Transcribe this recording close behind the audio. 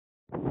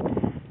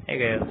Hey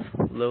guys,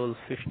 level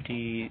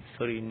 50,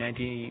 sorry,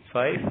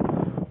 95.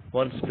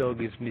 One dog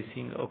is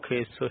missing.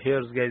 Okay, so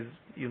here's guys,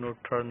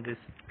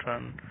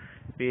 turn.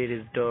 Where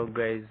is dog,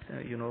 guys?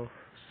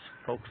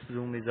 Fox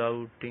zoom is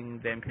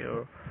outing them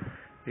here.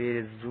 Where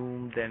is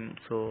zoom? Then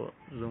so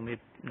zoom it.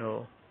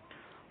 No,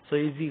 so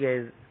easy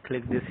guys.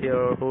 Click this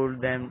here,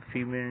 hold them,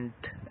 few minutes,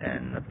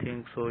 and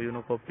nothing. So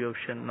copy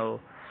option.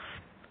 No,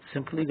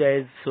 simply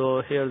guys.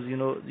 So here's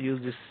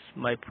use this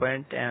my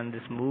point and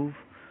this move.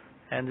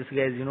 And this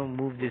guys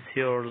move this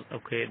here.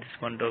 Okay, this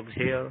one dog's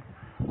here,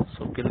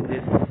 so kill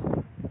this.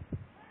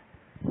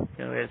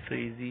 It's so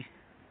easy.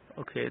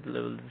 Okay, the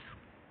level is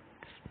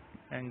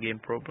and game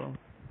problem.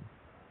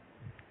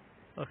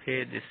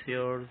 Okay, this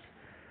yours,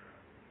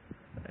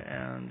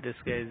 and this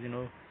guys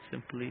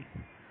simply.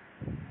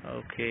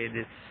 Okay,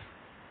 this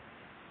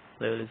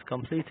level is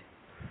complete.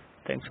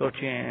 Thanks for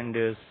watching,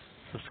 and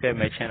subscribe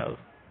my channel.